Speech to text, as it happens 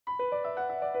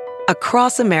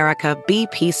Across America,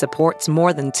 BP supports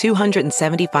more than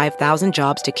 275,000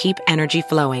 jobs to keep energy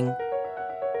flowing.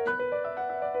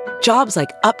 Jobs like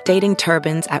updating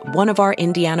turbines at one of our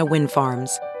Indiana wind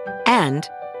farms and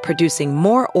producing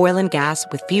more oil and gas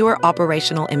with fewer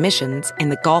operational emissions in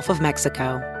the Gulf of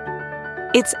Mexico.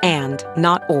 It's and,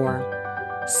 not or.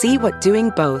 See what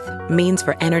doing both means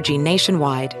for energy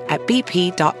nationwide at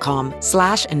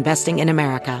bp.com/investing in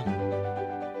America.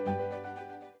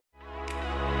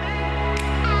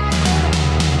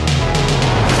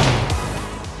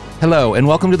 Hello, and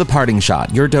welcome to The Parting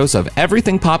Shot, your dose of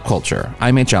everything pop culture.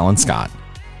 I'm H. Alan Scott.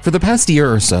 For the past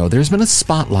year or so, there's been a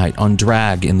spotlight on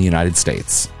drag in the United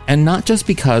States, and not just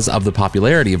because of the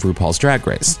popularity of RuPaul's Drag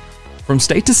Race. From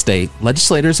state to state,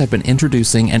 legislators have been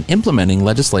introducing and implementing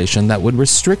legislation that would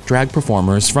restrict drag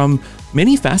performers from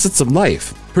many facets of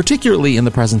life, particularly in the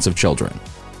presence of children.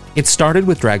 It started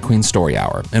with Drag Queen Story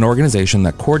Hour, an organization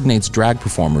that coordinates drag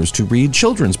performers to read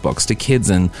children's books to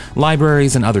kids in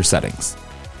libraries and other settings.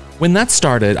 When that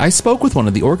started, I spoke with one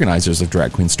of the organizers of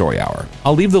Drag Queen Story Hour.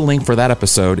 I'll leave the link for that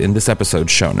episode in this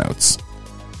episode's show notes.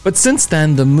 But since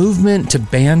then, the movement to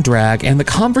ban drag and the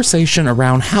conversation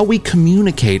around how we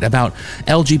communicate about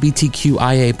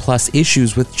LGBTQIA+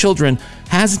 issues with children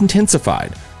has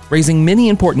intensified, raising many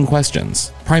important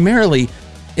questions. Primarily,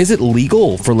 is it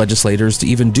legal for legislators to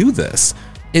even do this?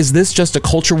 Is this just a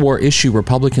culture war issue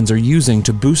Republicans are using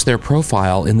to boost their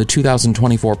profile in the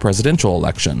 2024 presidential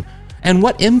election? And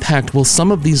what impact will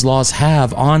some of these laws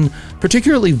have on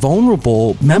particularly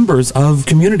vulnerable members of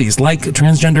communities like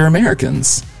transgender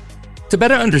Americans? To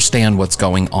better understand what's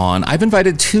going on, I've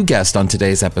invited two guests on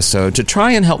today's episode to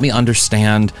try and help me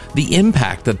understand the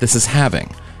impact that this is having.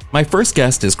 My first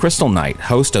guest is Crystal Knight,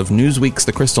 host of Newsweek's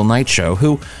The Crystal Knight Show,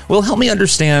 who will help me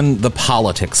understand the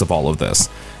politics of all of this.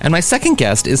 And my second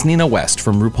guest is Nina West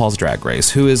from RuPaul's Drag Race,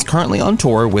 who is currently on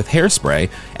tour with Hairspray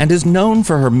and is known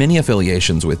for her many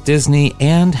affiliations with Disney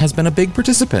and has been a big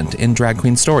participant in Drag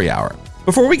Queen Story Hour.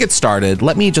 Before we get started,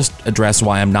 let me just address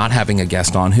why I'm not having a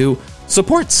guest on who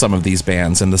supports some of these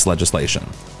bans and this legislation.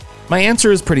 My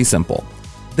answer is pretty simple.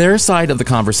 Their side of the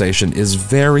conversation is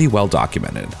very well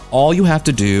documented. All you have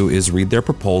to do is read their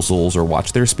proposals or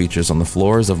watch their speeches on the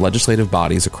floors of legislative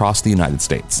bodies across the United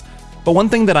States. But one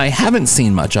thing that I haven't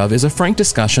seen much of is a frank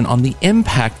discussion on the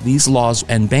impact these laws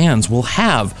and bans will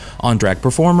have on drag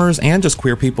performers and just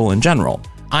queer people in general.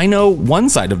 I know one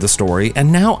side of the story,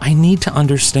 and now I need to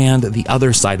understand the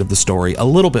other side of the story a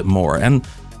little bit more, and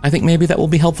I think maybe that will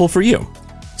be helpful for you.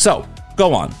 So,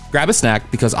 go on, grab a snack,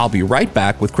 because I'll be right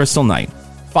back with Crystal Knight,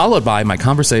 followed by my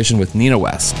conversation with Nina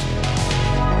West.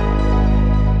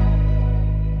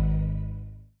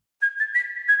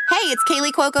 Hey, it's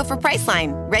Kaylee Cuoco for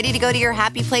Priceline. Ready to go to your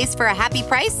happy place for a happy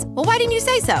price? Well, why didn't you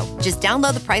say so? Just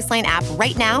download the Priceline app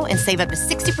right now and save up to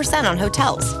 60% on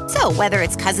hotels. So whether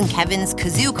it's Cousin Kevin's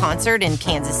Kazoo Concert in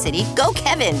Kansas City, go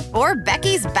Kevin, or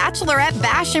Becky's Bachelorette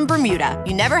Bash in Bermuda,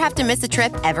 you never have to miss a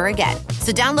trip ever again.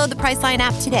 So download the Priceline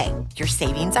app today. Your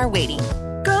savings are waiting.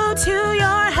 Go to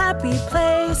your happy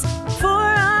place for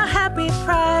a happy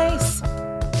price.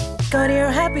 Go to your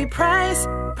happy price,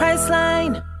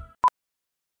 Priceline.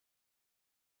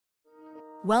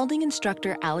 Welding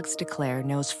instructor Alex DeClaire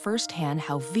knows firsthand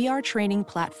how VR training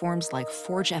platforms like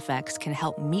ForgeFX can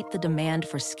help meet the demand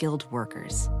for skilled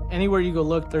workers. Anywhere you go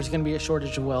look, there's going to be a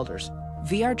shortage of welders.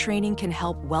 VR training can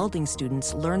help welding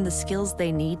students learn the skills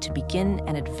they need to begin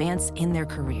and advance in their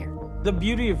career. The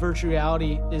beauty of virtual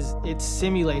reality is it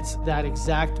simulates that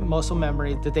exact muscle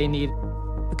memory that they need.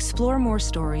 Explore more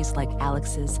stories like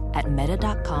Alex's at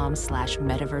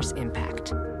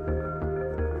meta.com/metaverseimpact.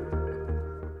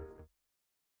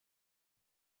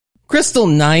 Crystal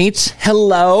Knight,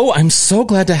 hello. I'm so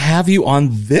glad to have you on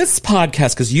this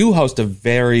podcast because you host a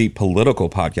very political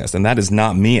podcast, and that is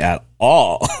not me at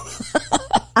all.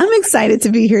 I'm excited to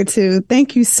be here too.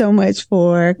 Thank you so much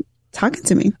for talking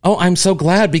to me. Oh, I'm so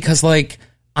glad because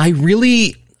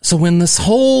so when this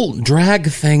whole drag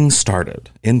thing started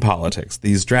in politics,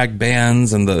 these drag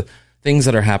bans and the things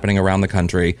that are happening around the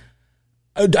country,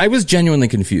 I was genuinely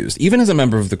confused. Even as a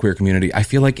member of the queer community, I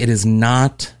feel like it is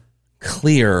not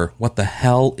clear what the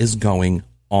hell is going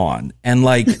on. And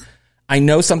I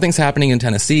know something's happening in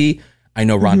Tennessee. I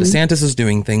know Ron DeSantis is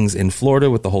doing things in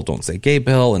Florida with the whole Don't Say Gay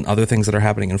bill and other things that are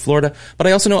happening in Florida. But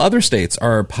I also know other states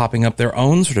are popping up their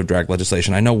own sort of drag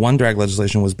legislation. I know one drag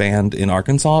legislation was banned in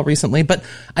Arkansas recently, but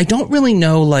I don't really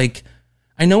know,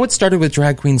 I know it started with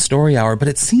Drag Queen Story Hour, but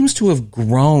it seems to have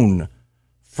grown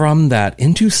from that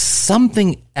into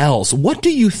something else. What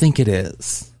do you think it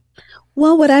is?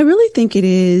 Well, what I really think it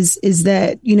is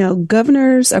that,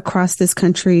 governors across this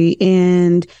country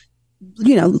and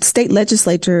state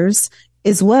legislatures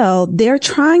as well, they're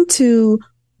trying to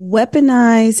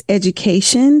weaponize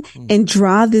education and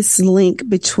draw this link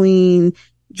between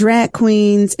drag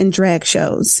queens and drag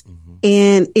shows.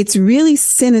 And it's really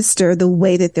sinister the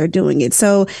way that they're doing it.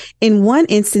 So in one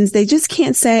instance, they just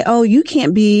can't say, oh, you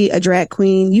can't be a drag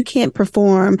queen. You can't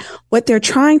perform. What they're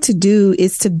trying to do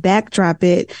is to backdrop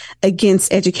it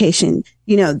against education.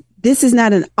 This is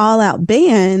not an all out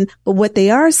ban, but what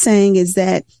they are saying is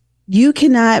that you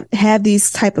cannot have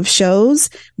these type of shows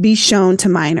be shown to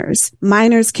minors.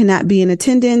 Minors cannot be in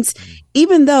attendance,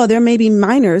 even though there may be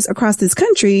minors across this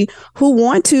country who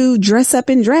want to dress up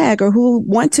in drag or who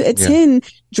want to attend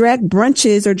drag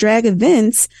brunches or drag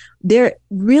events. They're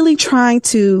really trying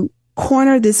to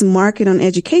corner this market on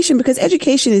education because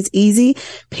education is easy.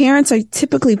 Parents are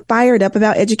typically fired up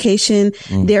about education.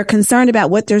 They're concerned about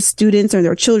what their students or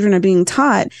their children are being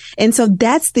taught. And so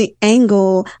that's the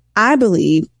angle, I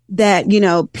believe, that,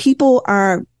 people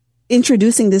are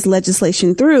introducing this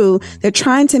legislation through. They're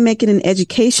trying to make it an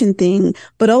education thing,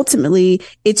 but ultimately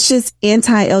it's just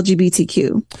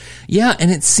anti-LGBTQ. Yeah. And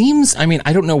it seems, I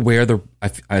don't know where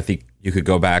I think you could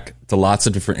go back to lots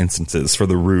of different instances for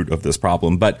the root of this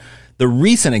problem, but the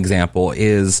recent example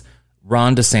is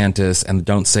Ron DeSantis and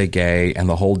Don't Say Gay and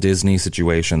the whole Disney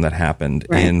situation that happened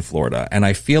in Florida. And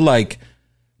I feel like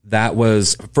that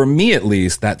was, for me at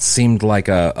least, that seemed like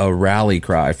a rally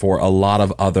cry for a lot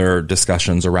of other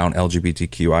discussions around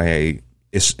LGBTQIA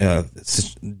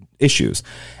issues.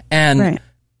 And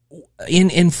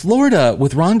in Florida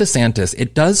with Ron DeSantis,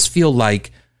 it does feel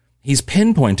like he's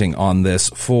pinpointing on this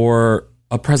for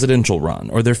a presidential run,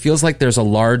 or there feels like there's a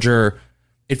larger,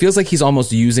 it feels like he's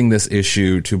almost using this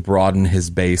issue to broaden his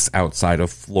base outside of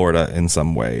Florida in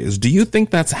some ways. Do you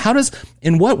think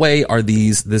in what way are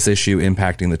this issue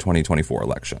impacting the 2024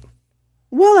 election?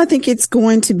 Well, I think it's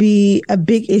going to be a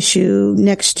big issue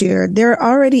next year. There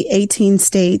are already 18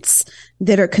 states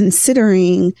that are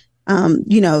considering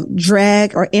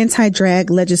drag or anti-drag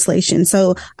legislation.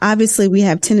 So obviously we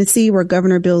have Tennessee where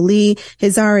Governor Bill Lee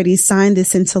has already signed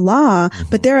this into law.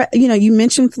 But there are, you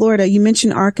mentioned Florida, you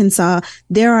mentioned Arkansas.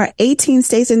 There are 18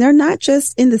 states and they're not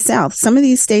just in the South. Some of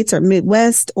these states are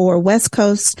Midwest or West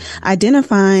Coast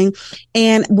identifying.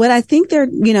 And what I think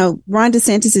Ron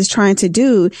DeSantis is trying to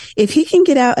do, if he can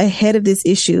get out ahead of this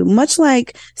issue, much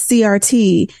like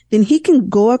CRT, then he can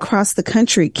go across the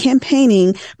country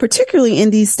campaigning, particularly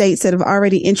in these states that have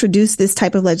already introduced this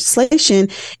type of legislation,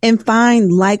 and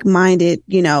find like-minded,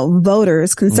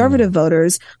 voters, conservative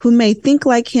voters who may think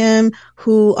like him,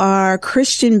 who are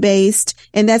Christian based.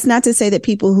 And that's not to say that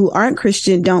people who aren't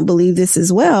Christian don't believe this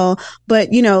as well. But,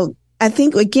 I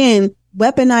think, again,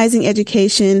 weaponizing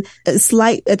education, a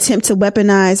slight attempt to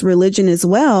weaponize religion as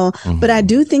well. But I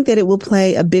do think that it will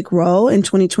play a big role in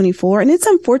 2024. And it's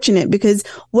unfortunate because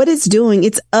what it's doing,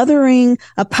 it's othering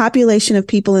a population of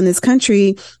people in this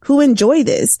country who enjoy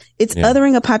this. It's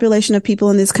othering a population of people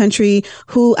in this country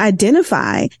who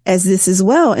identify as this as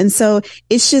well. And so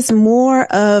it's just more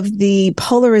of the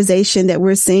polarization that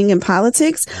we're seeing in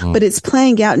politics, but it's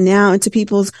playing out now into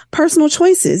people's personal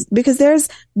choices because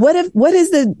what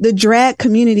is the drag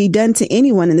community done to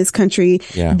anyone in this country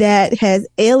that has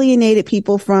alienated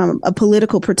people from a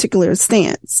political particular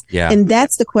stance? And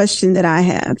that's the question that I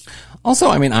have. Also,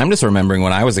 I'm just remembering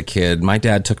when I was a kid, my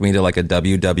dad took me to like a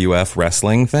WWF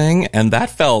wrestling thing, and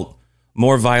that felt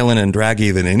more violent and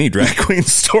draggy than any drag queen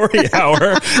story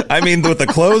hour. With the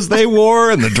clothes they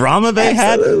wore and the drama they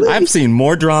had. I've seen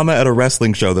more drama at a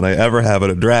wrestling show than I ever have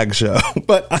at a drag show.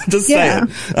 But I'm just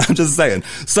saying.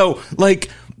 So,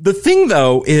 the thing,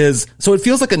 though, is, so it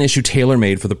feels like an issue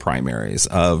tailor-made for the primaries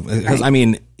because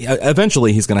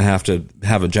eventually he's going to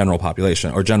have a general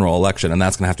population or general election, and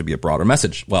that's going to have to be a broader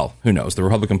message. Well, who knows? The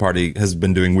Republican Party has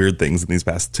been doing weird things in these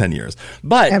past 10 years.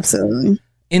 But absolutely,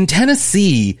 in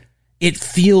Tennessee, it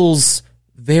feels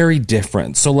very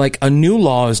different. So a new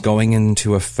law is going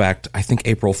into effect, I think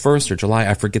April 1st or July.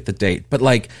 I forget the date, but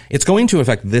it's going to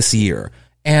affect this year.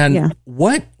 And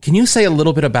what can you say a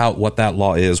little bit about what that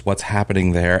law is, what's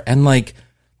happening there, and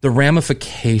the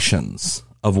ramifications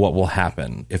of what will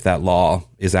happen if that law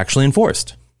is actually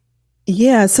enforced?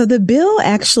 Yeah, so the bill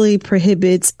actually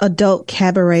prohibits adult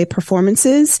cabaret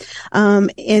performances,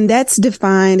 and that's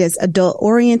defined as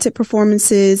adult-oriented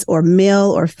performances or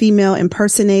male or female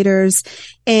impersonators,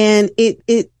 and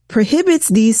it prohibits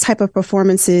these type of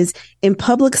performances in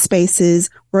public spaces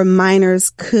where minors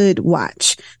could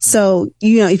watch. So,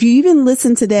 if you even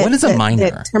listen to that, what is a minor?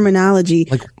 That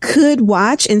terminology, could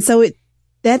watch. And so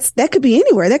that could be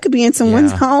anywhere. That could be in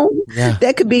someone's home. Yeah.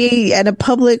 That could be at a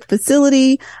public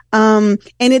facility. And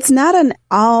it's not an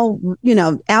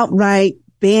outright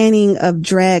banning of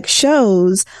drag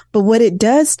shows. But what it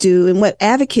does do, and what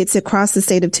advocates across the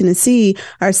state of Tennessee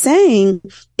are saying,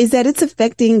 is that it's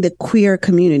affecting the queer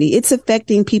community. It's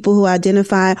affecting people who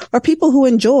identify or people who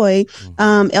enjoy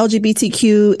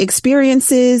LGBTQ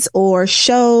experiences or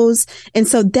shows. And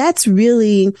so that's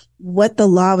really what the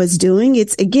law is doing.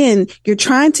 It's, again, you're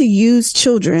trying to use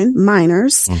children,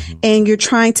 minors, and you're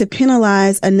trying to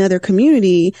penalize another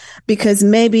community because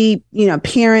maybe,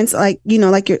 parents like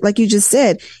you just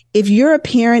said, if you're a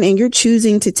parent and you're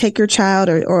choosing to take your child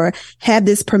or have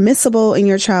this permissible in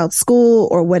your child's school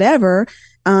or whatever,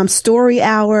 story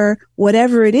hour,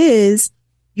 whatever it is,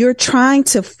 you're trying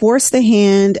to force the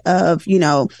hand of,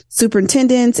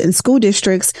 superintendents and school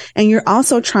districts. And you're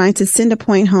also trying to send a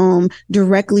point home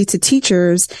directly to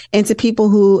teachers and to people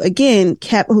who, again,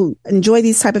 who enjoy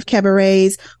these type of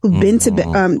cabarets, who've been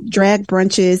to drag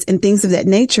brunches and things of that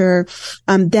nature.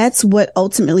 That's what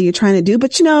ultimately you're trying to do.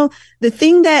 But, the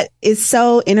thing that is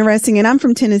so interesting, and I'm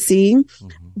from Tennessee,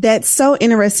 that's so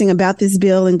interesting about this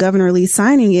bill and Governor Lee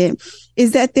signing it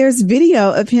is that there's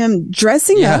video of him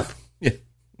dressing up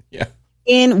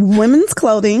in women's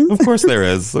clothing. Of course there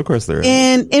is.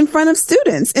 And in front of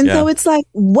students. And so it's like,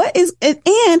 what is it?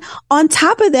 And on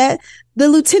top of that, the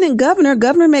Lieutenant Governor,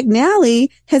 Governor McNally,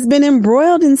 has been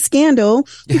embroiled in scandal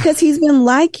because he's been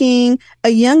liking a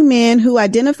young man who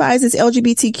identifies as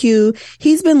LGBTQ.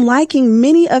 He's been liking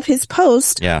many of his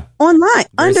posts online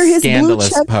under his blue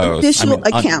check official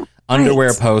account.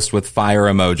 Underwear post with fire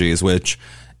emojis, which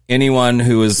anyone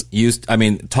who is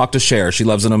talk to Cher. She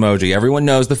loves an emoji. Everyone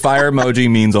knows the fire emoji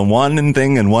means on one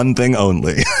thing and one thing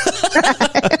only.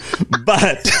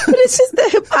 But it's just the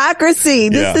hypocrisy.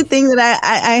 This is the thing that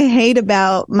I hate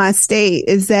about my state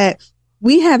is that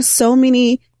we have so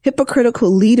many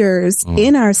hypocritical leaders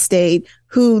in our state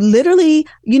who literally,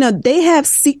 they have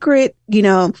secret,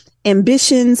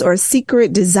 ambitions or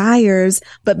secret desires,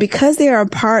 but because they are a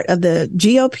part of the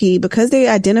GOP, because they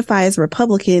identify as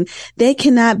Republican, they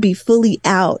cannot be fully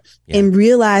out and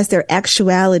realize their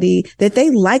actuality that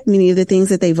they like many of the things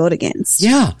that they vote against.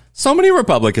 Yeah. So many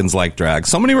Republicans like drag.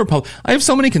 I have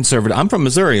so many conservative. I'm from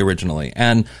Missouri originally.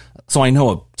 And so I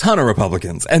know a ton of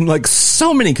Republicans, and like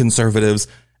so many conservatives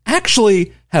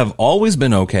actually have always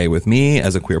been okay with me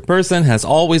as a queer person,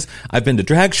 I've been to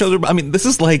drag shows.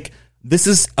 This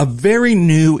is a very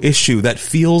new issue that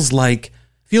feels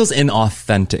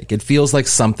inauthentic. It feels like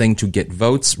something to get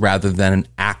votes rather than an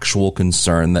actual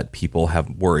concern that people have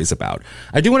worries about.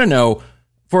 I do want to know,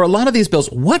 for a lot of these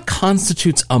bills, what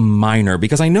constitutes a minor?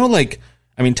 Because I know,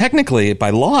 technically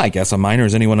by law, I guess a minor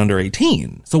is anyone under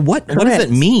 18. So what does it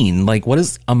mean? Like, what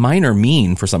does a minor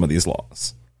mean for some of these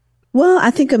laws? Well,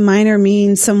 I think a minor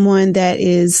means someone that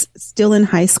is still in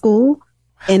high school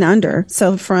and under.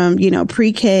 So from,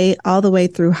 pre-K all the way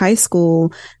through high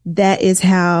school, that is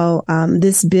how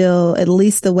this bill, at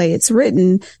least the way it's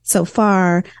written so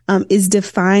far, is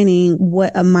defining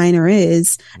what a minor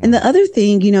is. And the other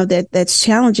thing, that's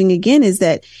challenging again is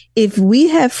that if we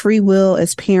have free will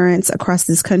as parents across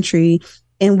this country,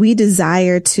 and we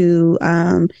desire to,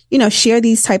 share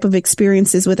these type of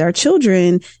experiences with our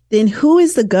children, then who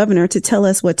is the governor to tell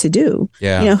us what to do?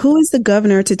 Yeah. Who is the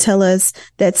governor to tell us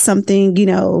that something,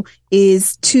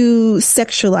 is too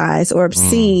sexualized or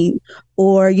obscene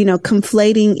or,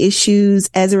 conflating issues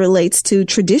as it relates to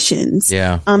traditions?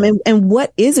 Yeah. And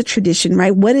what is a tradition,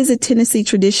 right? What is a Tennessee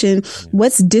tradition?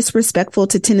 What's disrespectful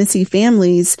to Tennessee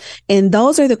families? And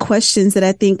those are the questions that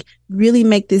I think really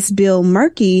make this bill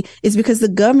murky, is because the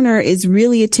governor is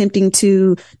really attempting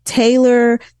to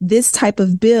tailor this type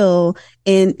of bill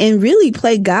and really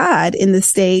play God in the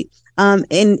state.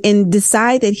 And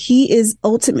decide that he is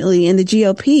ultimately in the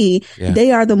GOP. Yeah.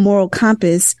 They are the moral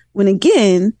compass, when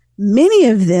again, many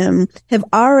of them have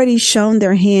already shown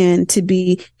their hand to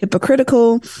be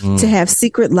hypocritical, to have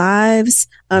secret lives,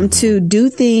 to do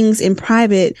things in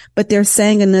private, but they're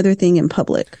saying another thing in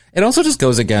public. It also just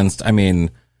goes against,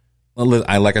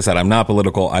 like I said, I'm not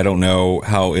political. I don't know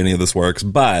how any of this works,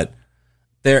 but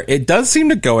it does seem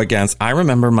to go against. I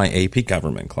remember my AP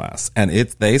government class, and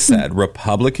they said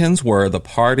Republicans were the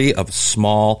party of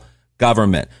small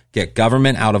government. Get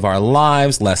government out of our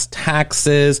lives, less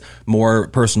taxes, more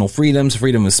personal freedoms,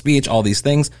 freedom of speech, all these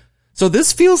things. So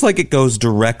this feels like it goes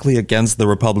directly against the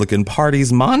Republican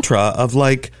Party's mantra of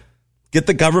get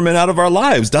the government out of our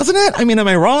lives, doesn't it? Am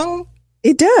I wrong?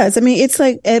 It does. It's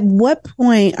like, at what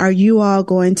point are you all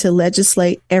going to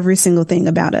legislate every single thing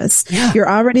about us? Yeah. You're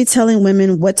already telling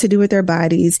women what to do with their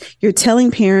bodies. You're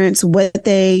telling parents what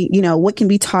what can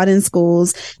be taught in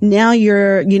schools. Now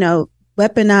you're,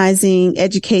 weaponizing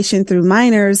education through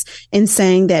minors and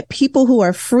saying that people who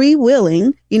are free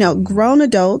willing grown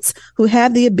adults who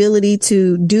have the ability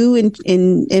to do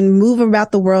and move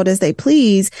about the world as they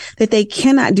please, that they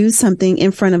cannot do something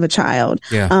in front of a child.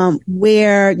 Yeah.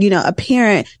 Where, a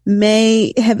parent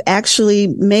may have actually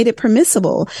made it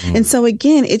permissible. And so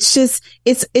again,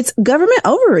 it's government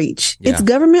overreach. Yeah. It's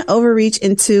government overreach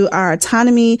into our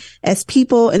autonomy as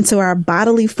people, into our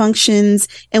bodily functions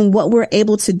and what we're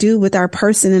able to do with our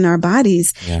person and our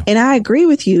bodies. Yeah. And I agree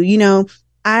with you.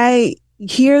 I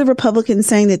hear the Republicans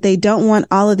saying that they don't want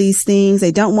all of these things.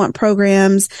 They don't want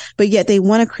programs, but yet they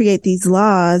want to create these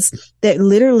laws that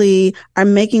literally are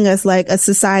making us like a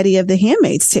society of the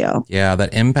Handmaid's Tale. Yeah,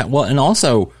 that impact. Well, and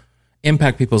also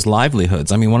impact people's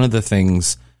livelihoods. I mean, one of the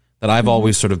things that I've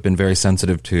always sort of been very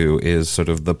sensitive to is sort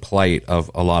of the plight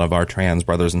of a lot of our trans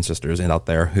brothers and sisters out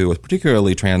there who,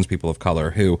 particularly trans people of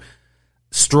color, who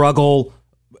struggle,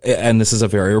 and this is a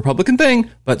very Republican thing,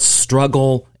 but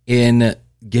struggle in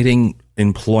getting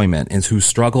employment, and who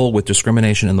struggle with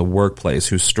discrimination in the workplace,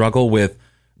 who struggle with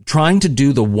trying to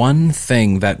do the one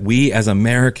thing that we as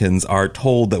Americans are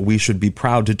told that we should be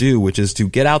proud to do, which is to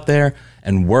get out there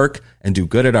and work and do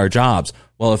good at our jobs.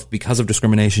 Well, if because of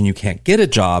discrimination you can't get a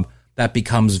job, that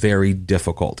becomes very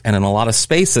difficult. And in a lot of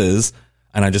spaces,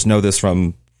 and I just know this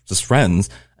from just friends,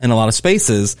 in a lot of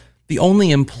spaces, the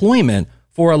only employment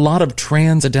for a lot of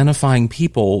trans identifying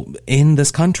people in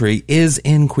this country is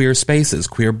in queer spaces,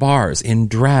 queer bars, in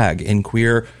drag, in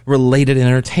queer related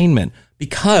entertainment,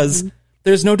 because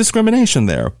there's no discrimination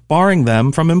there, barring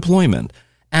them from employment.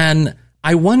 And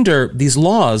I wonder, these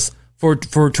laws for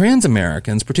trans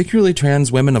Americans, particularly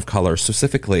trans women of color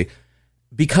specifically,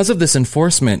 because of this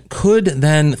enforcement, could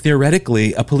then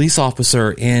theoretically a police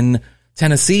officer in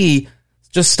Tennessee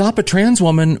just stop a trans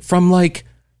woman from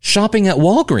shopping at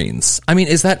Walgreens? I mean,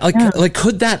 is that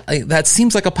could that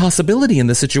seems like a possibility in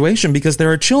this situation because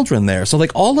there are children there. So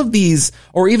all of these,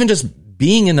 or even just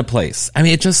being in a place. I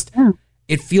mean,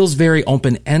 it feels very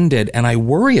open-ended, and I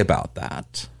worry about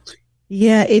that.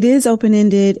 Yeah, it is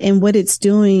open-ended. And what it's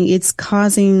doing, it's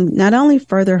causing not only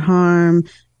further harm,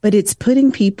 but it's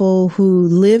putting people who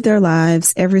live their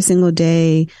lives every single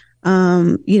day,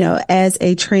 as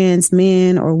a trans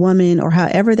man or woman or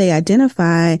however they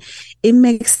identify, it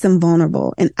makes them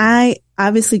vulnerable. And I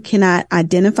obviously cannot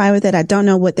identify with it. I don't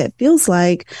know what that feels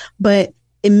like, but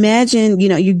imagine,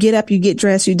 you get up, you get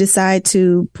dressed, you decide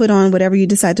to put on whatever you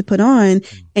decide to put on,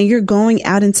 and you're going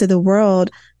out into the world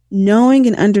knowing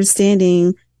and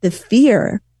understanding the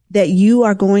fear that you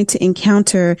are going to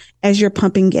encounter as you're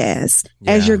pumping gas,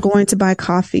 as you're going to buy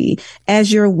coffee,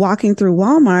 as you're walking through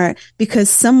Walmart, because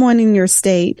someone in your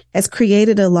state has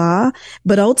created a law,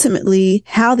 but ultimately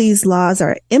how these laws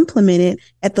are implemented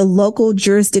at the local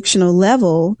jurisdictional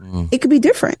level, it could be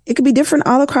different. It could be different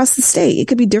all across the state. It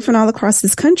could be different all across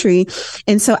this country.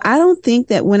 And so I don't think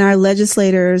that when our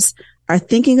legislators are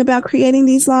thinking about creating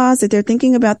these laws, that they're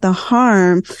thinking about the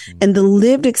harm and the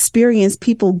lived experience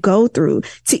people go through.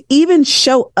 To even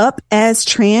show up as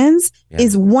trans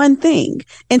is one thing.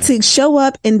 And to show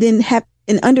up and then have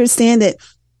and understand that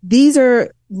these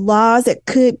are laws that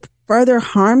could further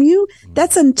harm you,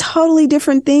 that's a totally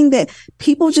different thing that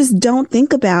people just don't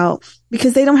think about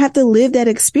because they don't have to live that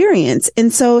experience.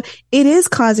 And so it is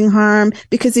causing harm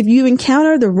because if you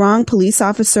encounter the wrong police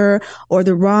officer or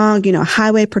the wrong,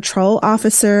 highway patrol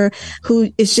officer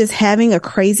who is just having a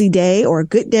crazy day or a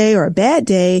good day or a bad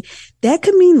day, that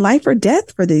could mean life or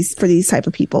death for these type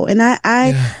of people. And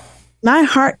my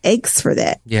heart aches for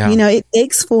that. Yeah. It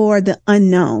aches for the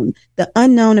unknown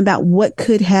about what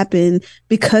could happen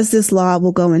because this law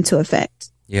will go into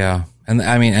effect. Yeah. And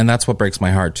I mean, and that's what breaks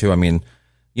my heart too. I mean,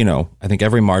 I think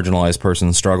every marginalized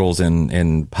person struggles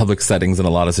in public settings in a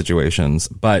lot of situations,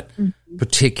 but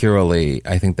particularly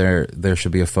I think there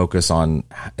should be a focus on,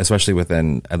 especially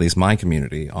within at least my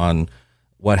community, on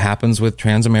what happens with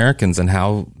trans Americans and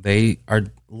how they are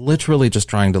literally just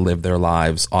trying to live their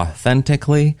lives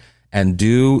authentically and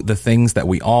do the things that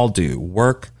we all do: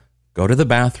 work, go to the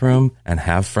bathroom, and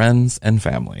have friends and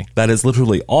family. That is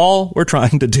literally all we're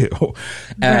trying to do.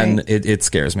 And Right. it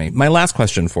scares me. My last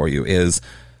question for you is,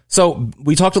 so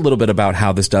we talked a little bit about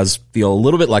how this does feel a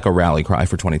little bit like a rally cry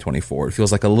for 2024. It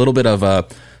feels like a little bit of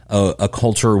a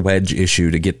culture wedge issue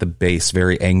to get the base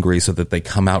very angry so that they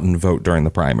come out and vote during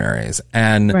the primaries.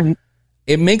 And Right.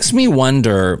 it makes me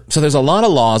wonder, so there's a lot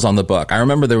of laws on the book. I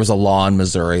remember there was a law in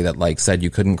Missouri that said you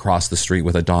couldn't cross the street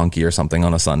with a donkey or something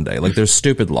on a Sunday. There's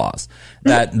stupid laws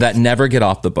that never get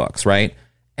off the books, right?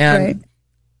 And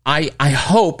I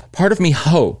hope, part of me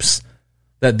hopes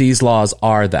that these laws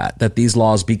are that these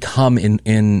laws become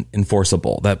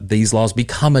enforceable, that these laws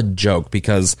become a joke,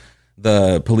 because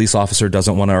the police officer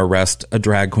doesn't want to arrest a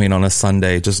drag queen on a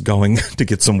Sunday just going to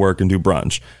get some work and do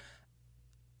brunch.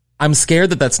 I'm scared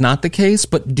that that's not the case,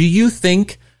 but do you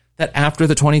think that after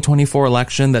the 2024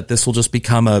 election that this will just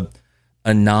become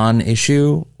a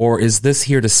non-issue, or is this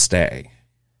here to stay?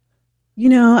 You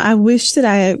know, I wish that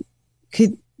I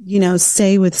could,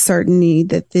 say with certainty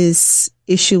that this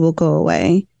issue will go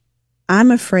away.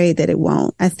 I'm afraid that it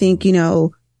won't. I think,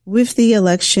 with the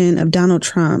election of Donald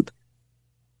Trump,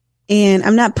 and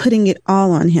I'm not putting it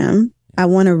all on him. I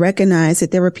want to recognize that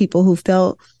there were people who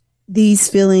felt these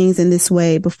feelings in this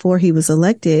way before he was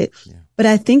elected. Yeah. But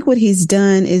I think what he's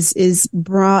done is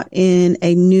brought in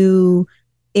a new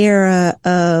era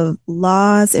of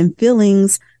laws and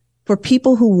feelings for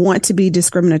people who want to be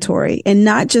discriminatory, and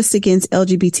not just against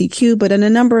LGBTQ, but in a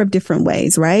number of different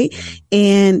ways, right?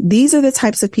 And these are the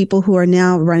types of people who are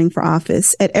now running for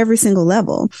office at every single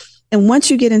level. And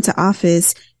once you get into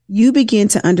office, you begin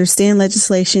to understand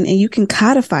legislation and you can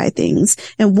codify things.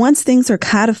 And once things are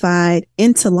codified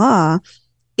into law,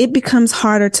 it becomes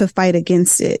harder to fight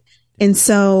against it. And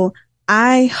so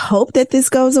I hope that this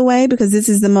goes away, because this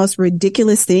is the most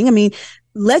ridiculous thing. I mean,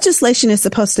 legislation is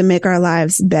supposed to make our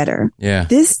lives better. Yeah.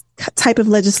 This type of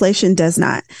legislation does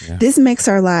not. Yeah. This makes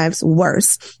our lives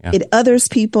worse. Yeah. It others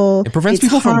people. It prevents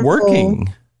people from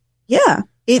working. Yeah.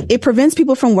 It prevents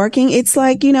people from working. It's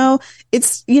like,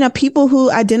 people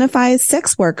who identify as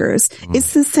sex workers.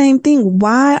 It's the same thing.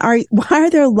 Why are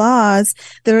there laws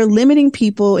that are limiting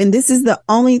people? And this is the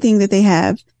only thing that they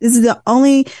have. This is the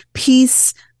only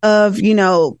piece of,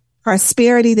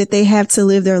 prosperity that they have to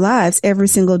live their lives every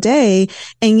single day.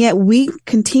 And yet we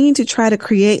continue to try to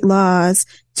create laws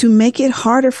to make it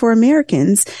harder for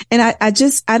Americans. And I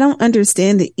don't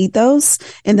understand the ethos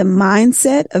and the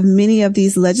mindset of many of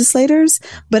these legislators,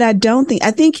 but I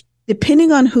think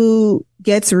depending on who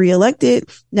gets reelected,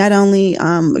 not only,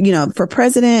 for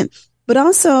president, but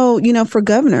also, for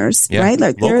governors, right?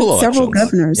 Like there are several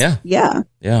governors. Yeah.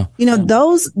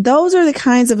 Those are the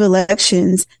kinds of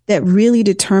elections that really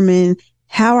determine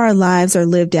how our lives are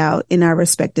lived out in our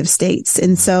respective states.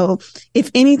 And so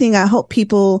if anything, I hope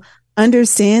people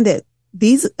understand that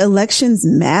these elections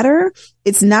matter.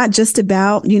 It's not just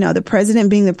about, the president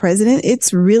being the president.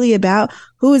 It's really about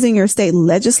who is in your state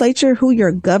legislature, who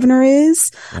your governor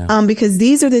is, because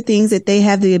these are the things that they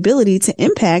have the ability to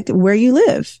impact where you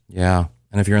live. Yeah.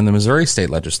 And if you're in the Missouri state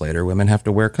legislature, women have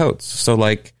to wear coats. So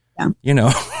they have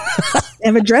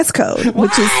a dress code,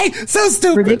 which is so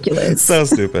stupid. Ridiculous. So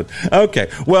stupid. Okay.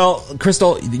 Well,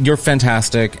 Crystal, you're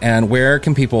fantastic. And where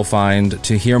can people find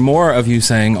to hear more of you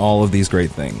saying all of these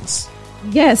great things?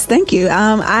 Yes, thank you.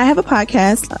 I have a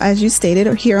podcast, as you stated,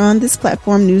 here on this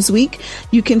platform, Newsweek.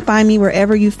 You can find me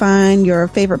wherever you find your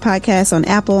favorite podcasts, on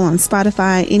Apple, on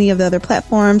Spotify, any of the other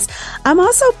platforms. I'm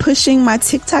also pushing my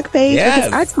TikTok page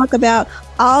because I talk about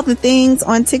all the things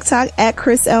on TikTok at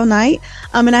Chris L. Knight.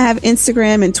 And I have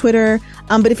Instagram and Twitter.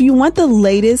 But if you want the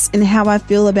latest in how I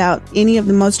feel about any of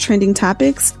the most trending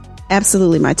topics,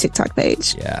 absolutely my TikTok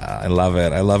page. Yeah, I love it.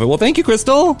 Well, thank you,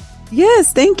 Crystal.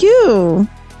 Yes, thank you.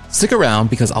 Stick around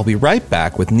because I'll be right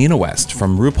back with Nina West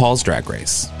from RuPaul's Drag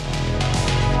Race.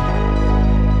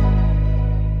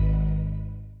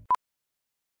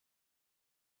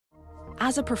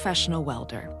 As a professional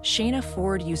welder, Shayna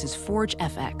Ford uses Forge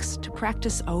FX to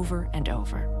practice over and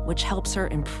over, which helps her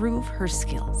improve her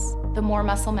skills. The more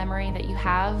muscle memory that you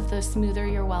have, the smoother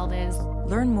your weld is.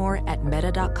 Learn more at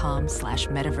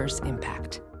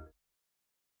meta.com/metaverseimpact.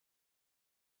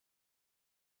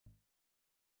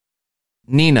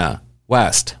 Nina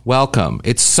West, welcome.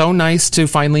 It's so nice to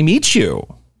finally meet you.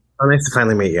 Oh, nice to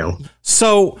finally meet you.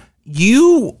 So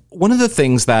one of the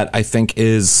things that I think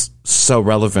is so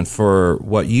relevant for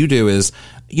what you do is,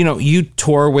 you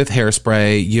tour with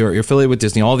Hairspray, you're affiliated with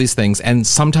Disney, all these things, and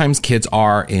sometimes kids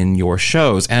are in your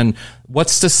shows. And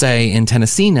what's to say in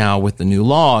Tennessee now with the new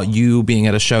law, you being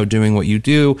at a show doing what you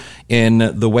do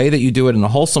in the way that you do it in a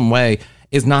wholesome way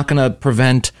is not going to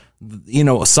prevent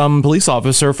some police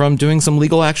officer from doing some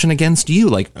legal action against you.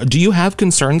 Like, do you have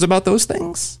concerns about those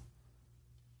things?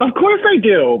 Of course I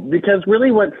do, because really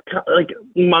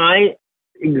my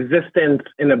existence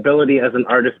and ability as an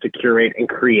artist to curate and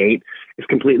create is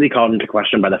completely called into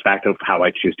question by the fact of how I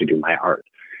choose to do my art.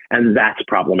 And that's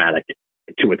problematic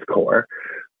to its core.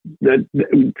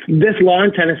 This law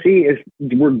in Tennessee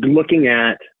we're looking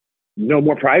at no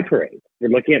more pride parades. We're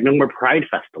looking at no more pride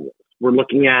festivals. We're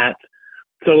looking at,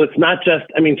 so it's not just,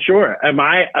 sure, am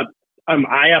I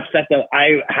upset that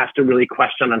I have to really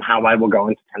question on how I will go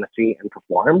into Tennessee and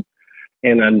perform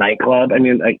in a nightclub?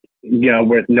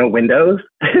 With no windows,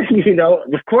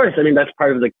 of course, that's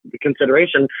part of the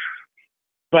consideration.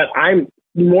 But I'm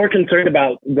more concerned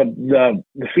about the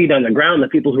feet on the ground, the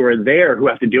people who are there, who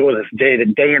have to deal with this day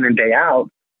in and day out,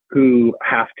 who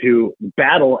have to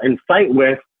battle and fight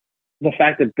with the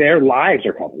fact that their lives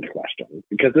are called into question.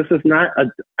 Because this is not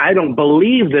I don't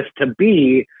believe this to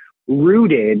be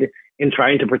rooted in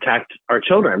trying to protect our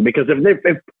children. Because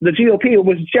if the GOP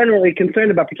was generally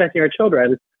concerned about protecting our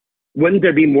children, wouldn't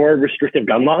there be more restrictive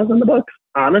gun laws in the books?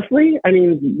 Honestly, I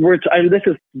mean, this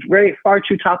is far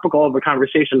too topical of a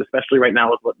conversation, especially right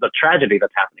now with the tragedy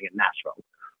that's happening in Nashville.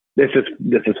 This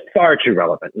is far too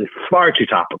relevant and far too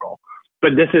topical.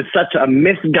 But this is such a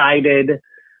misguided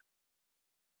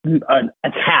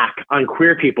attack on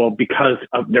queer people because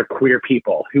of their queer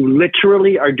people who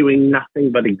literally are doing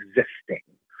nothing but existing.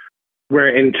 Where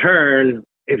in turn,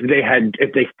 if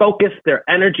they focused their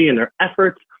energy and their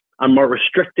efforts on more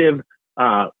restrictive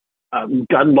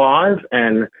gun laws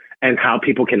and how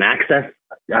people can access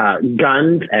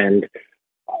guns and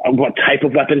what type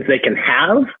of weapons they can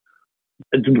have,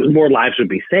 more lives would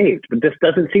be saved. But this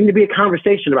doesn't seem to be a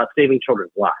conversation about saving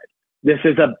children's lives.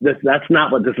 That's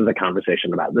not what this is a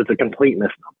conversation about. This is a complete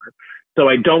misnomer.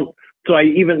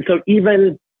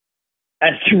 Even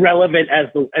as relevant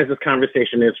as this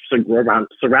conversation is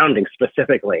surrounding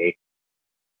specifically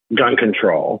gun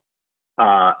control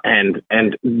and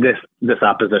this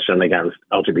opposition against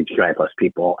LGBTQI plus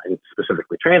people and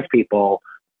specifically trans people,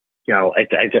 I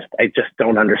just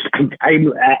don't understand.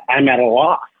 I'm at a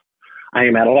loss. I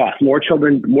am at a loss. More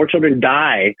children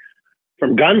die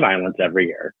from gun violence every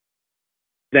year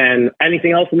than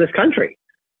anything else in this country.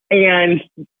 And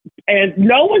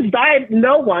no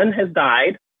one has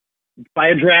died by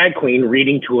a drag queen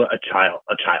reading to a child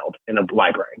in a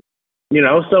library.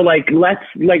 So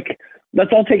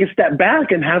let's all take a step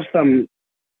back and have some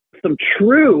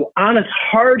true, honest,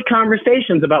 hard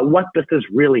conversations about what this is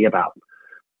really about.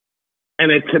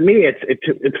 And to me,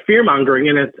 it's fear mongering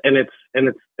and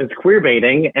it's queer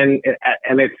baiting and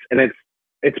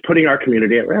it's putting our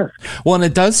community at risk. Well, and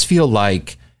it does feel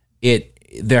like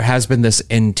there has been this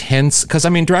intense, because I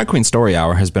mean, Drag Queen Story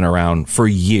Hour has been around for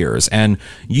years, and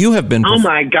you have been, oh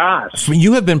my gosh,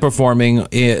 you have been performing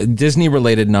Disney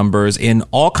related numbers in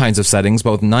all kinds of settings,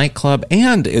 both nightclub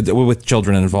and with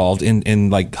children involved in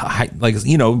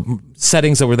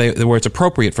settings where it's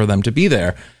appropriate for them to be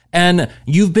there. And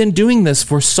you've been doing this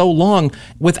for so long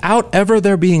without ever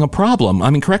there being a problem. I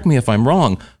mean, correct me if I'm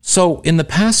wrong. So in the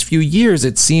past few years,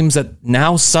 it seems that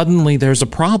now suddenly there's a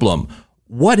problem.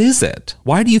 What is it?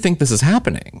 Why do you think this is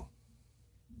happening?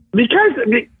 Because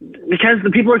the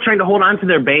people are trying to hold on to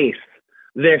their base.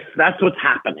 That's what's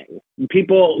happening.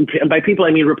 People, and by people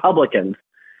I mean Republicans.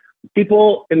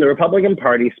 People in the Republican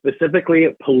Party, specifically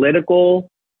political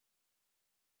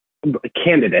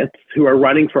candidates who are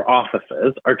running for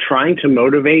offices, are trying to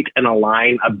motivate and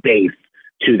align a base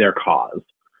to their cause.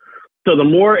 So the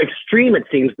more extreme it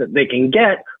seems that they can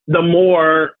get, the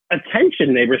more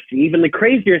attention they receive and the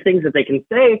crazier things that they can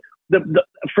say.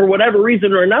 For whatever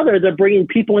reason or another, they're bringing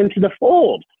people into the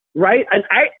fold, right? And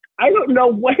I don't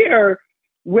know where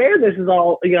this is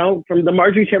all, from the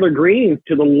Marjorie Taylor Greene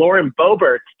to the Lauren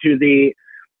Boeberts to the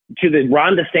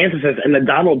Ron DeSantis and the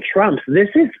Donald Trumps. This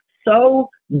is so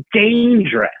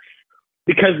dangerous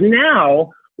because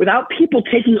now, without people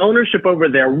taking ownership over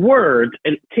their words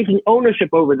and taking ownership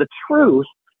over the truth,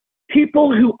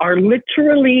 people who are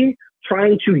literally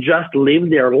trying to just live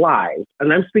their lives,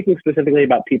 and I'm speaking specifically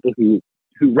about people who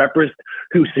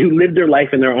live their life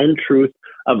in their own truth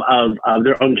of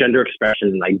their own gender expression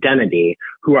and identity,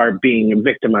 who are being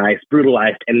victimized,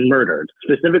 brutalized, and murdered.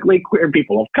 Specifically, queer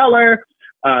people of color,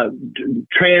 our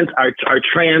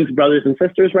trans brothers and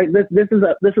sisters. Right? This is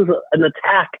an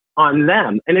attack on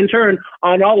them, and in turn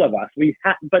on all of us.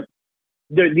 But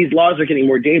these laws are getting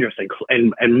more dangerous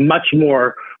and much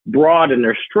more broad in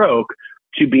their stroke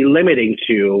to be limiting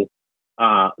to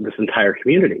this entire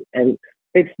community. And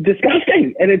it's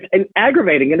disgusting and it's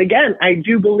aggravating. And again, I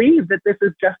do believe that this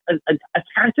is just a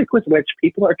tactic with which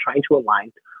people are trying to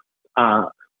align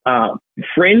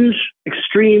fringe,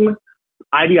 extreme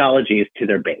ideologies to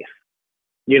their base,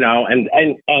 and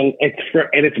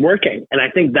it's working. And I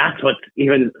think that's what's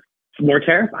even more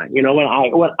terrifying.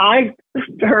 When I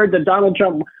heard that Donald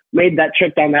Trump made that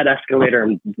trip down that escalator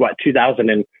in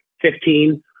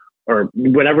 2015 or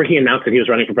whenever he announced that he was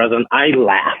running for president, I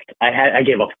laughed. I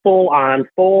gave a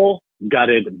full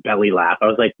gutted belly laugh. I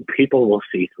was like, people will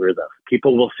see through this.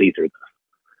 People will see through this.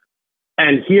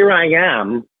 And here I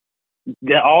am,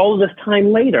 all this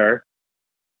time later.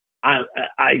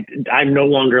 I'm no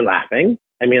longer laughing.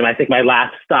 I mean, I think my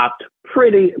laugh stopped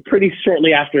pretty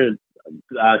shortly after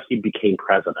he became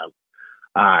president.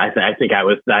 I think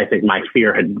my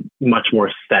fear had much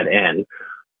more set in.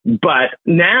 But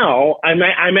now I'm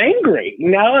angry.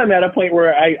 Now I'm at a point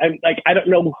where I'm like, I don't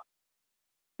know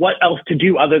what else to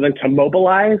do other than to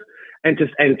mobilize and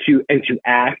to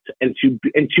act and to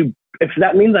if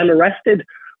that means I'm arrested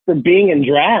for being in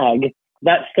drag,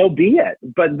 that so be it.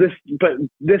 But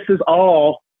this is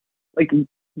all like, and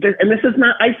this is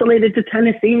not isolated to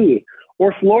Tennessee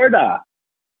or Florida.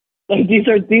 Like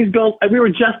these bills. We were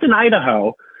just in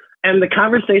Idaho, and the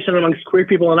conversation amongst queer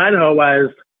people in Idaho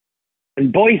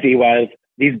in Boise was,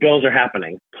 these bills are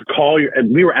happening.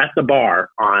 And we were at the bar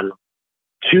on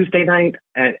Tuesday night,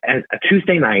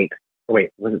 wait,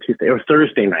 was it Tuesday? It was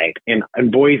Thursday night in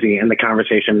Boise, and the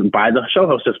conversation by the show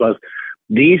hostess was,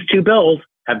 these two bills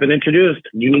have been introduced.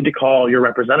 You need to call your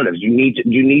representatives. You need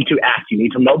to act. You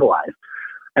need to mobilize.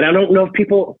 And I don't know if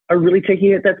people are really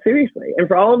taking it that seriously. And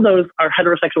for all of those, our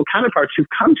heterosexual counterparts who've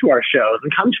come to our shows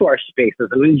and come to our spaces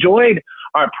and enjoyed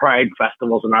our pride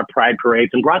festivals and our pride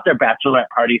parades and brought their bachelorette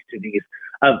parties to these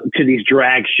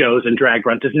drag shows and drag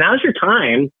brunches, now's the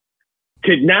time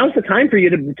for you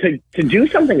to do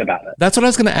something about it. That's what I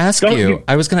was going to ask you.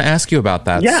 I was going to ask you about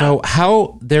that. Yeah. So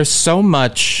how there's so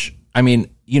much, I mean,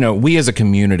 we as a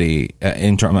community,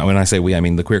 when I say we, I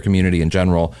mean the queer community in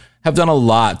general, have done a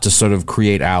lot to sort of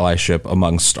create allyship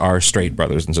amongst our straight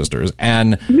brothers and sisters.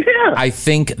 And I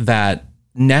think that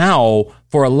now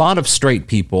for a lot of straight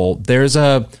people, there's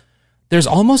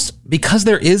almost, because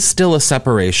there is still a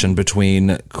separation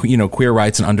between, queer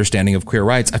rights and understanding of queer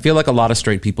rights. I feel like a lot of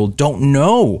straight people don't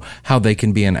know how they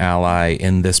can be an ally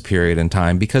in this period in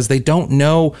time because they don't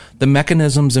know the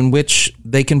mechanisms in which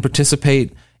they can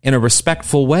participate in a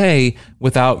respectful way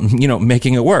without,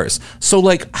 making it worse. So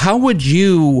like, how would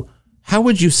you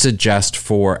suggest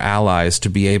for allies to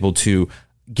be able to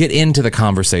get into the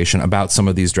conversation about some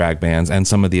of these drag bans and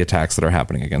some of the attacks that are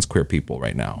happening against queer people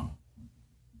right now?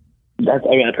 That's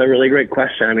a really great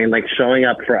question. I mean, like, showing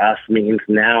up for us means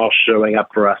now showing up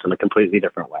for us in a completely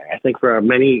different way. I think for a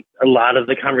lot of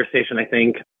the conversation, I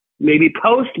think maybe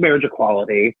post marriage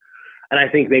equality, and I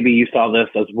think maybe you saw this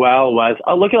as well, was,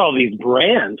 oh, look at all these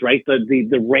brands, right?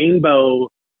 The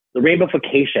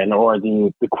rainbowification or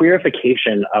the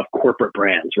queerification of corporate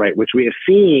brands, right? Which we have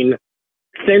seen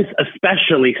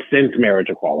especially since marriage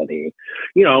equality,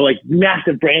 like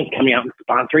massive brands coming out and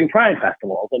sponsoring pride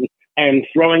festivals and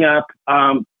throwing up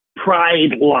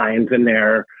pride lines in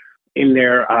their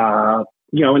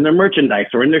merchandise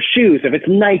or in their shoes, if it's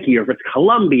Nike or if it's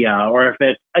Columbia or if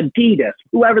it's Adidas,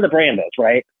 whoever the brand is,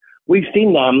 right? We've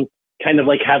seen them kind of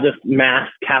like have this mass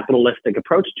capitalistic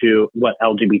approach to what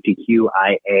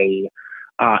LGBTQIA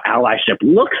allyship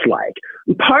looks like.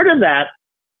 And part of that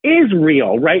is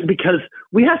real, right? Because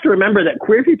we have to remember that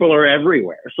queer people are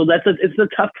everywhere. So it's a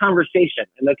tough conversation,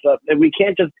 and we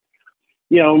can't just,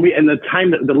 in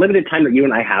the limited time that you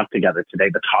and I have together today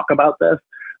to talk about this,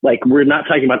 like, we're not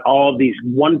talking about all of these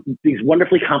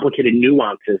wonderfully complicated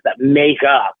nuances that make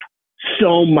up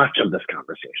so much of this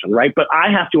conversation, right? But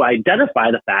I have to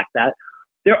identify the fact that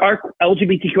there are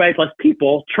LGBTQIA plus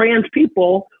people, trans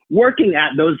people, working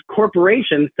at those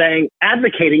corporations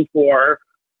advocating for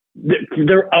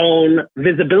their own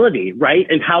visibility, right?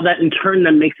 And how that in turn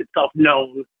then makes itself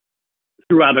known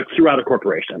throughout a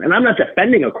corporation. And I'm not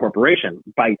defending a corporation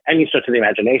by any stretch of the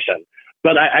imagination,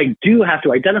 but I do have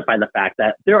to identify the fact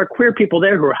that there are queer people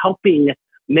there who are helping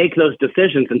make those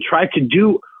decisions and try to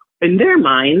do, in their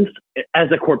minds, as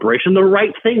a corporation, the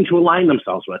right thing to align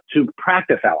themselves with, to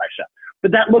practice allyship.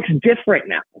 But that looks different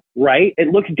now, right? It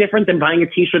looks different than buying a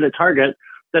t-shirt at Target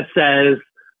that says,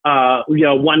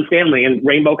 one family in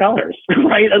rainbow colors,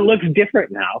 right? It looks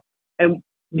different now. And,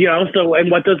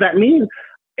 and what does that mean?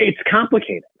 It's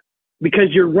complicated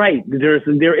because you're right. There is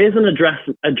an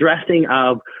addressing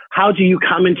of how do you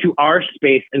come into our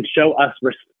space and show us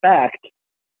respect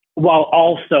while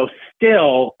also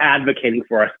still advocating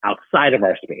for us outside of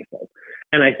our spaces.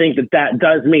 And I think that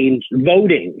does mean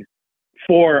voting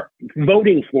for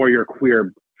your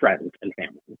queer friends and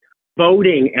family,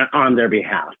 voting on their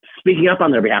behalf, speaking up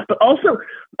on their behalf, but also,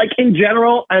 like, in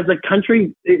general, as a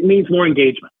country, it means more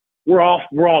engagement. We're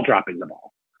all dropping the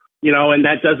ball, and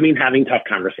that does mean having tough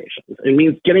conversations. It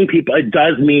means getting people, it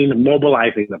does mean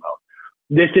mobilizing the vote.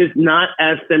 This is not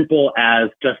as simple as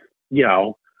just,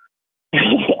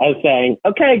 as saying,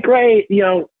 okay, great,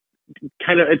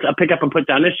 kind of, it's a pick up and put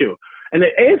down issue. And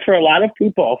it is for a lot of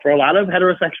people, for a lot of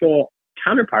heterosexual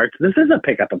counterparts, this is a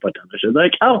pick up and put down issue. They're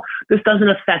like, oh, this doesn't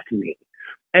affect me.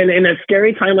 And in a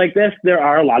scary time like this, there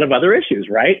are a lot of other issues,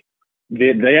 right?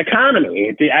 The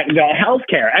economy, the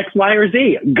healthcare, X, Y, or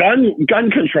Z, gun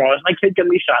control. Is my kid going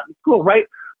to be shot in school, right?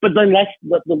 But then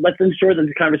let's ensure that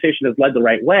the conversation is led the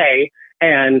right way.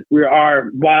 And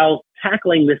while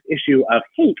tackling this issue of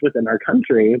hate within our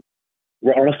country,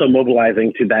 we're also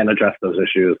mobilizing to then address those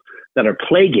issues that are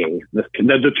plaguing the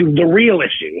real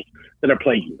issues that are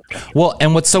plaguing this country. Well,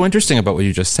 and what's so interesting about what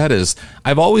you just said is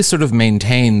I've always sort of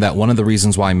maintained that one of the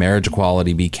reasons why marriage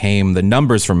equality became the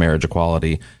numbers for marriage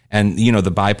equality and,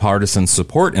 the bipartisan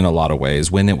support in a lot of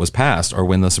ways when it was passed or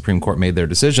when the Supreme Court made their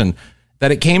decision,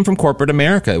 that it came from corporate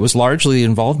America. It was largely the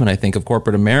involvement, I think, of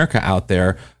corporate America out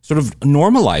there sort of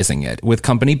normalizing it with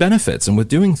company benefits and with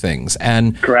doing things.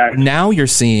 And Correct. Now you're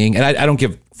seeing, and I don't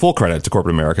give full credit to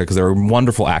corporate America because there were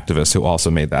wonderful activists who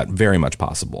also made that very much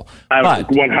possible.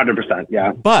 100%,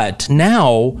 yeah. But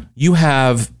now you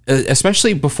have,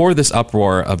 especially before this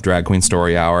uproar of Drag Queen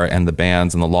Story Hour and the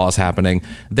bans and the laws happening,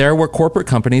 there were corporate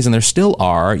companies, and there still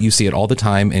are. You see it all the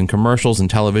time in commercials and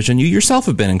television. You yourself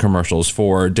have been in commercials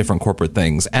for different corporate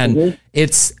things. And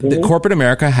corporate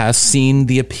America has seen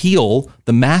the appeal,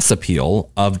 the mass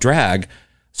appeal of drag.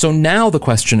 So now the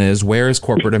question is, where is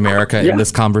corporate America in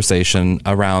this conversation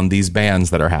around these bans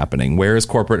that are happening? What's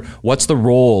the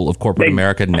role of corporate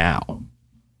America now?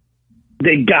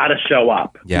 They got to show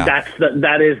up. Yeah.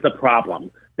 That is the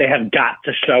problem. They have got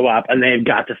to show up and they've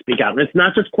got to speak out. And it's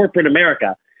not just corporate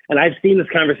America. And I've seen this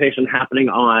conversation happening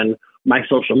on my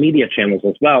social media channels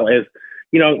as well, is,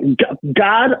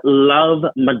 God love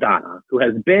Madonna, who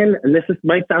has been, and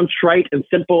might sound trite and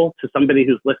simple to somebody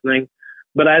who's listening,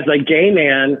 but as a gay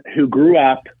man who grew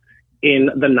up in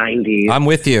the 90s. I'm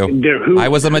with you. I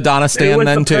was a Madonna stan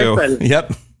then too.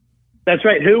 Yep. That's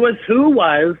right. Who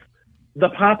was the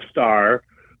pop star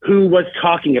who was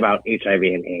talking about HIV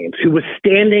and AIDS, who was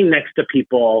standing next to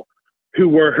people who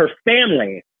were her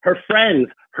family, her friends,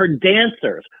 her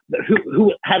dancers,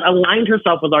 who had aligned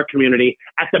herself with our community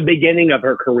at the beginning of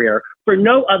her career for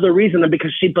no other reason than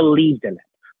because she believed in it.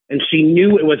 And she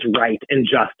knew it was right and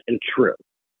just and true.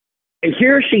 And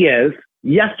here she is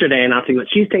yesterday announcing that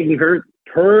she's taking her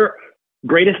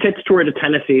greatest hits tour to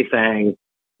Tennessee, saying,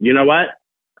 you know what?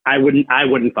 I wouldn't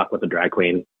fuck with a drag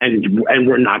queen, and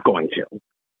we're not going to.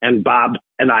 And Bob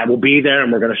and I will be there,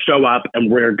 and we're going to show up,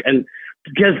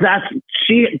 because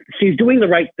she's doing the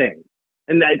right thing.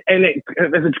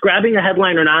 If it's grabbing a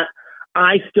headline or not,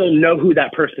 I still know who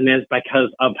that person is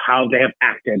because of how they have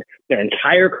acted their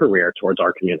entire career towards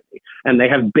our community. And they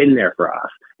have been there for us.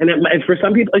 And for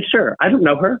some people, sure, I don't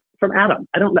know her from Adam.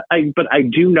 But I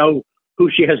do know who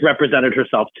she has represented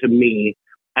herself to me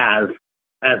as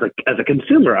a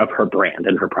consumer of her brand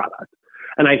and her product.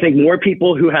 And I think more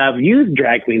people who have used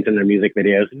drag queens in their music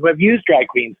videos, who have used drag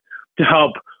queens to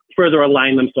help further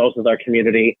align themselves with our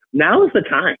community, now is the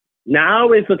time.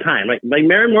 Now is the time. Like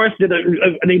Maren Morris did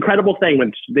an incredible thing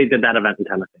when they did that event in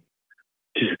Tennessee,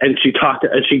 and she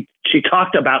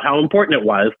talked about how important it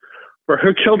was for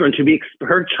her child to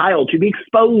be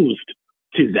exposed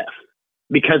to this,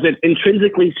 because it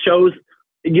intrinsically shows,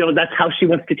 that's how she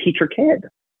wants to teach her kid.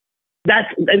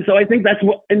 So I think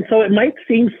so it might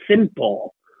seem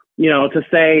simple, to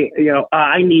say,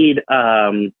 I need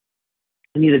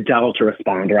Adele to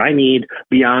respond, or I need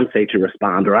Beyonce to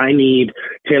respond, or I need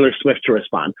Taylor Swift to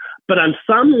respond. But on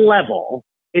some level,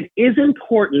 it is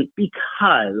important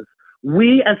because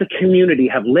we as a community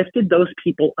have lifted those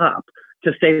people up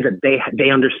to say that they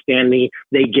understand me,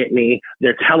 they get me,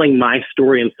 they're telling my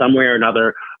story in some way or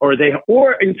another, or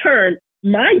in turn,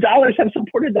 my dollars have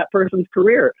supported that person's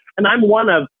career. And I'm one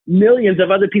of millions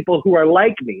of other people who are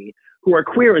like me, who are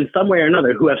queer in some way or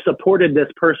another, who have supported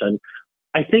this person.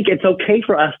 I think it's okay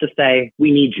for us to say,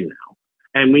 we need you now.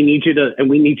 And we need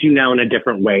you now in a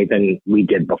different way than we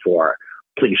did before.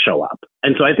 Please show up.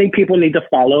 And so I think people need to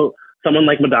follow someone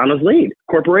like Madonna's lead.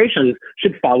 Corporations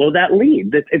should follow that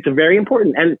lead. It's very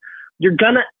important. And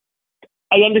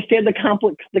I understand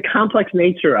the complex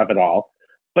nature of it all,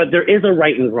 but there is a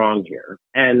right and wrong here.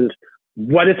 And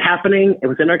what is happening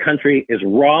within our country is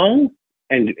wrong.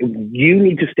 And you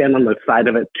need to stand on the side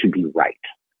of it to be right.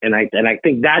 And I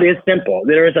think that is simple.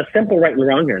 There is a simple right and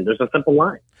wrong here, and there's a simple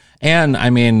line. And I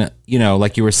mean,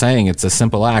 like you were saying, it's a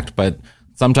simple act, but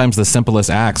sometimes the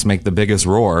simplest acts make the biggest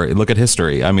roar. Look at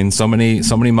history. I mean, so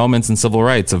many moments in civil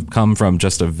rights have come from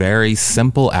just a very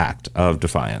simple act of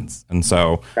defiance. And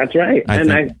so that's right. I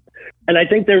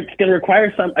think it's going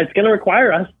to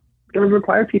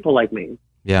require people like me,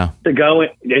 to go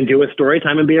and do a story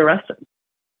time and be arrested.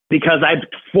 Because I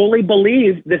fully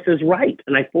believe this is right,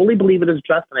 and I fully believe it is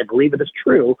just, and I believe it is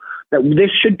true, that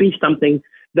this should be something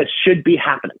that should be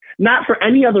happening. Not for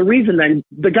any other reason than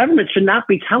the government should not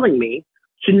be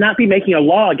making a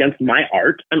law against my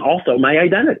art and also my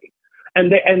identity.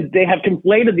 And they have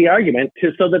conflated the argument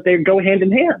so that they go hand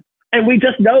in hand. And we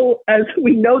just know, as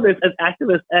we know this as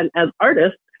activists and as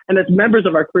artists and as members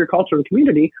of our queer culture and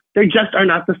community, they just are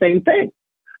not the same thing.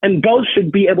 And both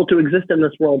should be able to exist in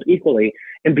this world equally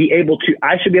and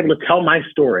I should be able to tell my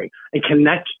story and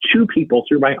connect to people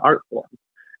through my art form.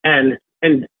 And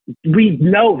we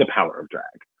know the power of drag.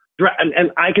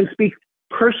 And I can speak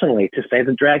personally to say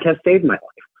that drag has saved my life.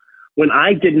 When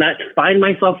I did not find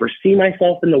myself or see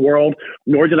myself in the world,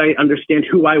 nor did I understand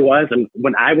who I was, and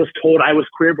when I was told I was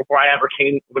queer before I ever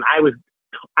came, when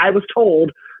I was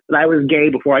told that I was gay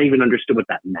before I even understood what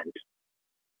that meant.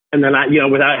 And then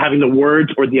without having the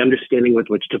words or the understanding with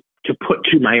which to put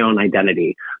to my own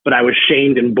identity, but I was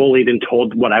shamed and bullied and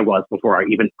told what I was before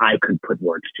I could put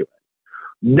words to it.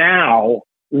 Now,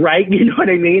 right? You know what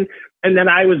I mean? And then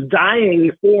I was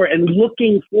dying for and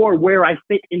looking for where I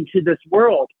fit into this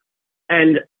world.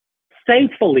 And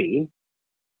thankfully,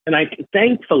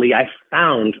 I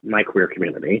found my queer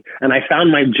community, and I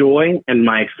found my joy and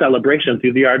my celebration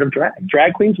through the art of drag.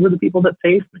 Drag queens were the people that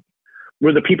saved me,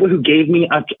 were the people who gave me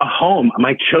a home,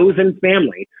 my chosen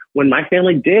family, when my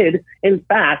family did, in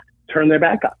fact, turn their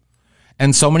back up.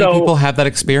 And so many people have that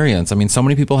experience. I mean, so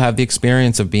many people have the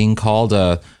experience of being called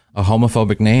a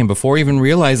homophobic name before even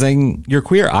realizing you're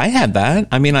queer. I had that.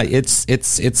 I mean, it's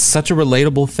such a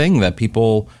relatable thing that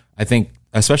people, I think,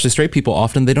 especially straight people,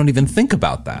 often they don't even think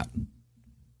about that.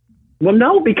 Well,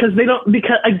 no, because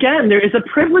again, there is a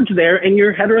privilege there in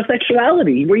your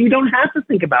heterosexuality where you don't have to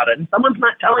think about it. And someone's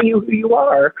not telling you who you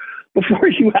are before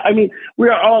you, I mean, we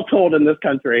are all told in this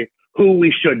country who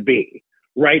we should be,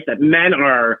 right? That men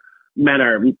are,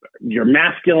 you're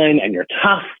masculine and you're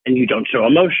tough and you don't show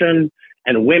emotion,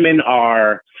 and women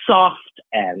are soft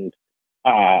and,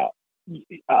 you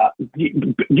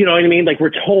know what I mean? Like,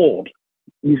 we're told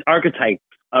these archetypes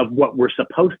of what we're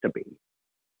supposed to be.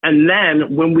 And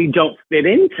then when we don't fit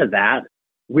into that,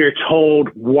 we're told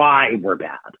why we're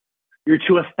bad. You're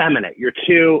too effeminate. You're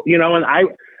too, and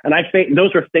I face,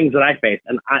 those are things that I face.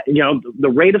 And the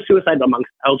rate of suicide amongst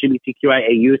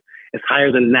LGBTQIA youth is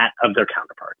higher than that of their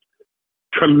counterparts.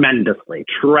 Tremendously,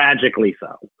 tragically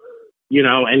so.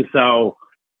 And so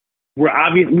we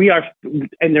are,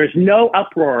 and there's no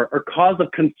uproar or cause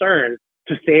of concern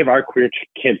to save our queer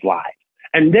kids' lives.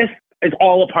 And this is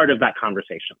all a part of that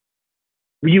conversation.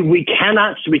 We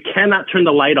cannot turn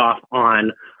the light off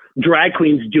on drag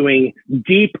queens doing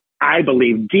deep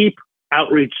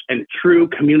outreach and true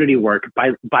community work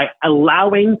by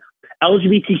allowing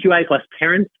LGBTQI+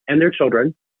 parents and their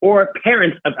children, or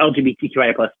parents of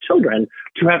LGBTQI+ children,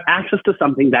 to have access to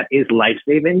something that is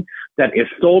life-saving, that is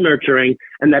soul-nurturing,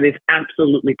 and that is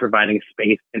absolutely providing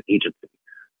space and agency.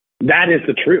 That is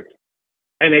the truth.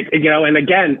 And and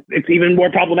again, it's even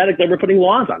more problematic that we're putting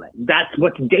laws on it. That's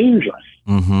what's dangerous.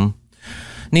 Mm-hmm.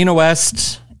 Nina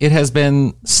West, it has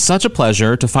been such a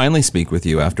pleasure to finally speak with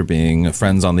you after being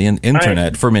friends on the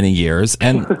internet for many years.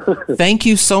 And thank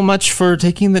you so much for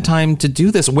taking the time to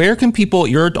do this. Where can people,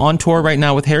 you're on tour right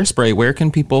now with Hairspray, where can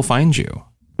people find you?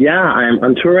 Yeah, I'm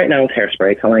on tour right now with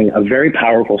Hairspray, telling a very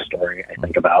powerful story, I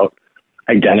think, about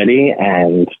identity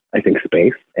and I think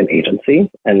space and agency.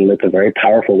 And it's a very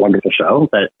powerful, wonderful show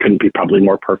that couldn't be probably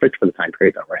more perfect for the time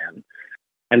period that we're in.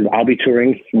 And I'll be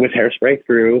touring with Hairspray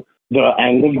through the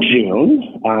end of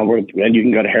June. And you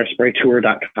can go to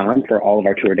hairspraytour.com for all of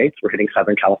our tour dates. We're hitting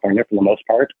Southern California for the most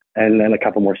part, and then a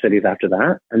couple more cities after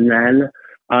that. And then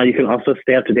you can also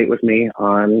stay up to date with me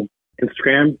on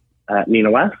Instagram at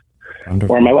Nina West.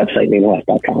 Wonderful. Or my website,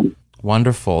 ninawest.com.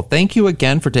 Wonderful. Thank you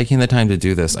again for taking the time to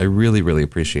do this. I really, really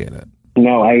appreciate it.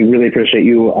 No, I really appreciate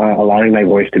you allowing my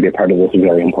voice to be a part of this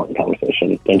very important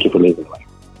conversation. Thank you for leading the way.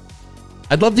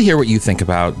 I'd love to hear what you think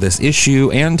about this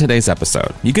issue and today's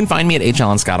episode. You can find me at H.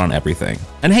 Allen Scott on everything.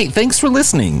 And hey, thanks for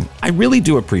listening. I really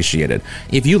do appreciate it.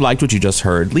 If you liked what you just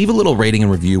heard, leave a little rating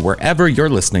and review wherever you're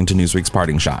listening to Newsweek's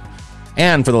Parting Shot.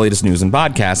 And for the latest news and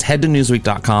podcasts, head to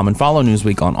Newsweek.com and follow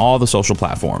Newsweek on all the social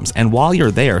platforms. And while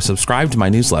you're there, subscribe to my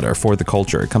newsletter, For the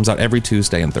Culture. It comes out every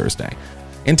Tuesday and Thursday.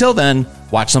 Until then,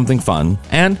 watch something fun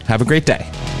and have a great day.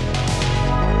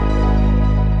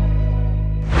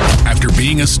 After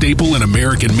being a staple in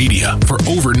American media for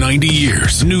over 90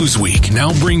 years, Newsweek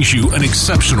now brings you an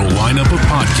exceptional lineup of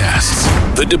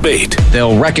podcasts. The Debate.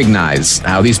 They'll recognize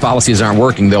how these policies aren't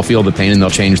working. They'll feel the pain and they'll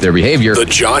change their behavior. The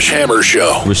Josh Hammer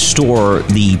Show. Restore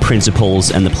the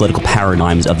principles and the political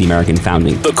paradigms of the American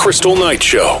founding. The Crystal Knight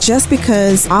Show. Just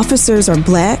because officers are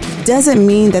black doesn't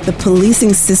mean that the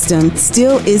policing system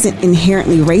still isn't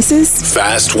inherently racist.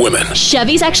 Fast Women.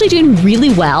 Chevy's actually doing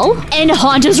really well and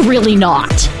Honda's really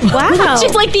not. Wow. Wow. Which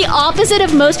is like the opposite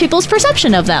of most people's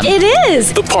perception of them. It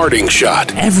is. The Parting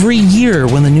Shot. Every year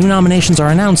when the new nominations are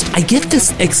announced, I get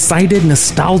this excited,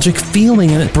 nostalgic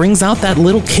feeling, and it brings out that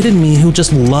little kid in me who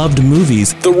just loved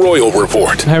movies. The Royal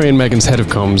Report. Harry and Meghan's head of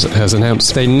comms has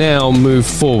announced they now move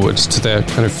forward to their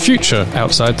kind of future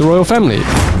outside the royal family.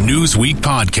 Newsweek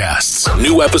podcasts.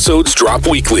 New episodes drop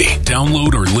weekly.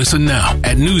 Download or listen now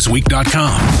at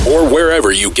newsweek.com or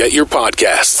wherever you get your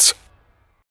podcasts.